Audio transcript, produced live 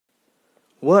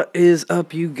What is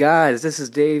up, you guys? This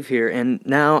is Dave here, and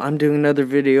now I'm doing another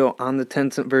video on the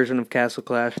Tencent version of Castle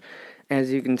Clash.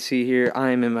 As you can see here,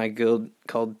 I am in my guild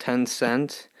called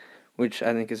Tencent, which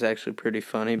I think is actually pretty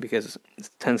funny because it's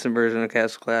the Tencent version of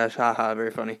Castle Clash. Haha, very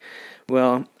funny.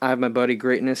 Well, I have my buddy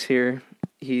Greatness here.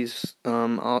 He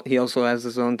also has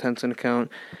his own Tencent account.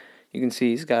 You can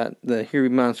see he's got the Here Be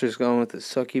Monsters going with his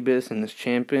succubus and his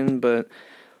champion, but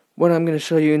what I'm going to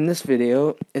show you in this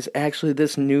video is actually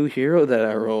this new hero that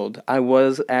I rolled. I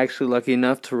was actually lucky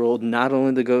enough to roll not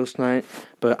only the Ghost Knight,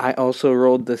 but I also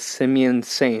rolled the SIMIAN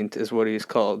Saint, is what he's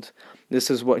called.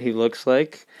 This is what he looks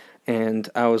like, and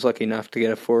I was lucky enough to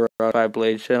get a 4 out of 5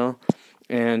 Blade Shell,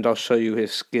 and I'll show you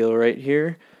his skill right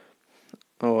here.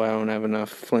 Oh, I don't have enough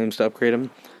flames to upgrade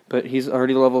him, but he's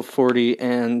already level 40,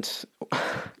 and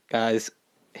guys,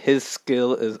 his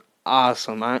skill is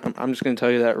awesome. I'm just going to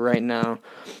tell you that right now.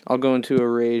 I'll go into a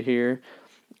raid here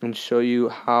and show you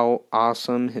how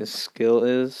awesome his skill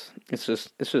is. It's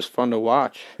just fun to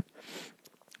watch.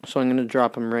 So I'm going to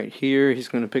drop him right here. He's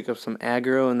going to pick up some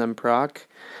aggro and then proc.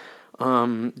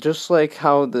 Just like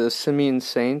how the Simian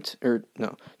Saint,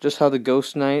 just how the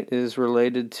Ghost Knight is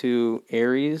related to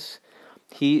Ares,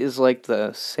 he is like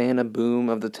the Santa Boom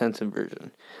of the Tencent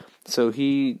version. So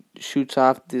he shoots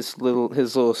off his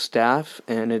little staff,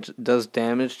 and it does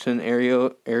damage to an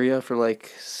area for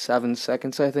like 7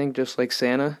 seconds, I think, just like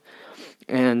Santa.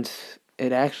 And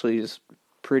it actually is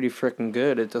pretty freaking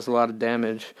good. It does a lot of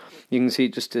damage. You can see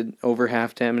it just did over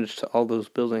half damage to all those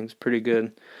buildings. Pretty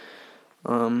good.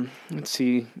 Let's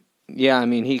see. Yeah, I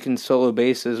mean, he can solo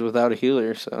bases without a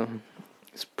healer, so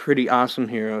it's a pretty awesome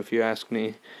hero if you ask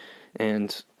me.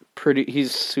 And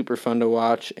he's super fun to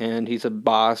watch, and he's a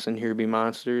boss in Here Be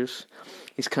Monsters.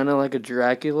 He's kind of like a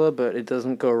Dracula, but it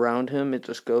doesn't go around him, it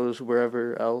just goes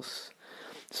wherever else.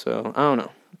 So, I don't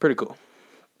know, pretty cool.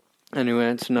 Anyway,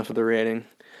 that's enough of the rating.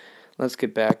 Let's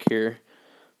get back here,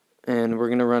 and we're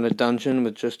going to run a dungeon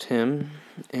with just him,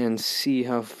 and see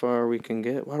how far we can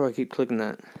get. Why do I keep clicking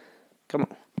that? Come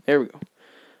on, there we go.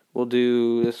 We'll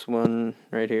do this one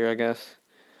right here, I guess.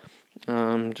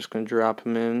 I'm just going to drop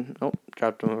him in. Oh,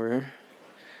 dropped him over here.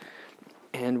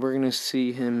 And we're going to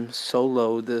see him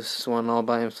solo this one all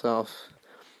by himself.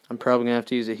 I'm probably going to have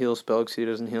to use a heal spell because he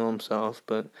doesn't heal himself,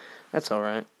 but that's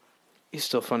alright. He's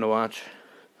still fun to watch.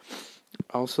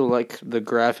 I also like the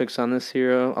graphics on this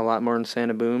hero a lot more than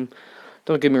Santa Boom.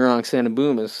 Don't get me wrong, Santa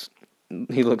Boom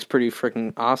he looks pretty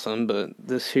freaking awesome, but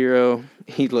this hero,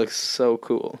 he looks so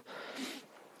cool.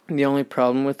 The only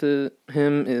problem with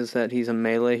him is that he's a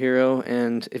melee hero,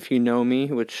 and if you know me,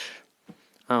 which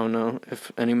I don't know if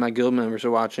any of my guild members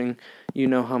are watching, you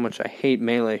know how much I hate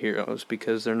melee heroes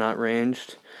because they're not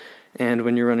ranged. And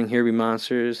when you're running Here Be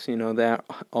Monsters, you know, that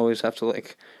always have to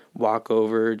like walk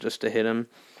over just to hit him.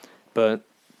 But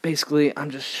basically, I'm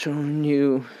just showing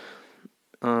you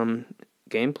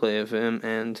gameplay of him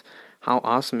and how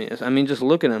awesome he is. I mean, just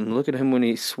look at him. Look at him when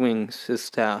he swings his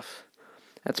staff.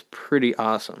 That's pretty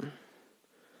awesome.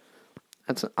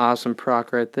 That's an awesome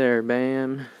proc right there.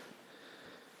 Bam.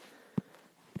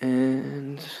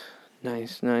 And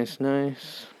nice.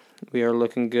 We are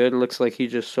looking good. Looks like he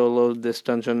just soloed this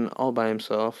dungeon all by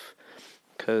himself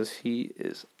because he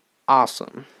is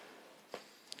awesome.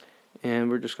 And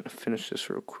we're just going to finish this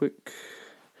real quick.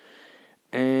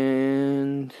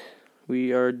 And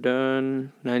we are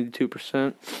done.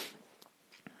 92%.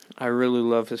 I really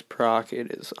love his proc.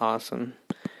 It is awesome.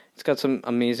 It's got some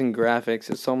amazing graphics.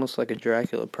 It's almost like a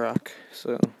Dracula proc.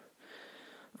 So,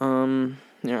 yeah, I'm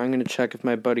gonna check if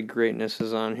my buddy Greatness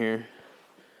is on here.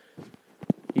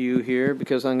 You here,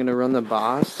 because I'm gonna run the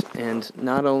boss, and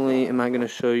not only am I gonna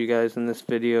show you guys in this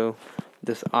video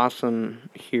this awesome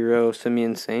hero,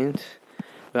 Simian Saint,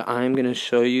 but I'm gonna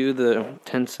show you the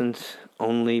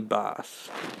tencent-only boss.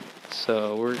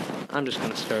 So I'm just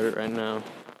gonna start it right now.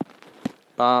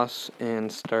 Boss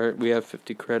and start. We have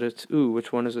 50 credits. Ooh,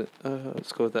 which one is it?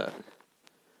 Let's go with that.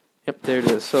 Yep, there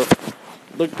it is. So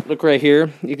look right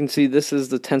here. You can see this is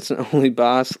the Tencent only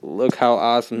boss. Look how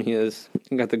awesome he is.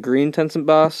 You got the green Tencent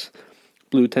boss,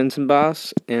 blue Tencent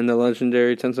boss, and the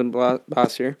legendary Tencent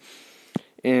boss here.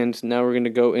 And now we're gonna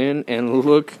go in and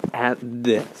look at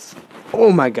this.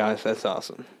 Oh my gosh, that's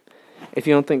awesome. If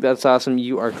you don't think that's awesome,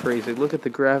 you are crazy. Look at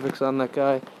the graphics on that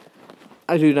guy.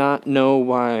 I do not know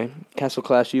why Castle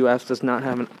Clash US does not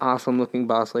have an awesome looking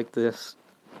boss like this.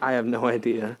 I have no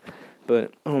idea.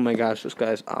 But, oh my gosh, this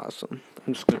guy's awesome.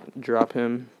 I'm just going to drop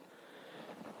him.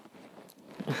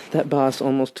 That boss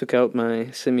almost took out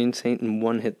my Simian Saint in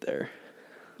one hit there.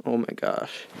 Oh my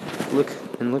gosh. Look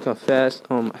how fast.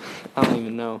 I don't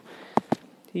even know.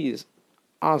 He is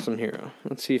awesome hero.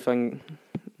 Let's see if I can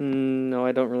No,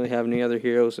 I don't really have any other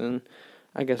heroes in.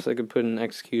 I guess I could put an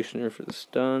Executioner for the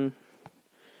stun.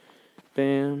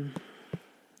 Bam.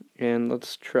 And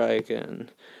let's try again.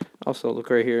 Also, look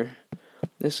right here.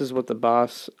 This is what the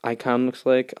boss icon looks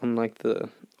like, unlike the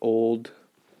old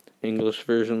English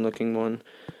version looking one.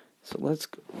 So let's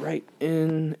go right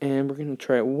in, and we're going to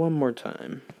try it one more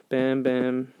time. Bam,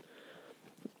 bam.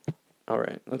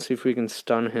 Alright, let's see if we can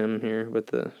stun him here with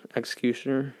the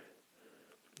Executioner.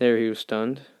 There, he was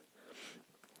stunned.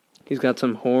 He's got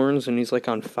some horns, and he's like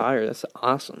on fire. That's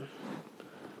awesome.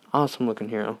 Awesome looking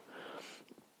hero.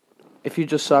 If you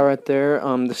just saw right there,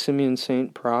 the Simian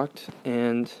Saint procced,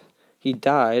 and he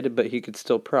died, but he could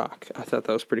still proc. I thought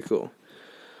that was pretty cool.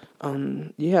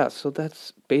 Yeah, so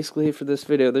that's basically it for this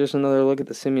video. There's another look at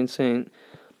the Simian Saint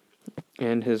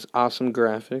and his awesome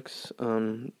graphics.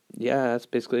 Yeah, that's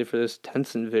basically it for this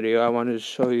Tencent video. I wanted to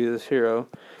show you this hero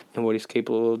and what he's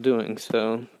capable of doing.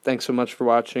 So, thanks so much for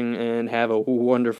watching, and have a wonderful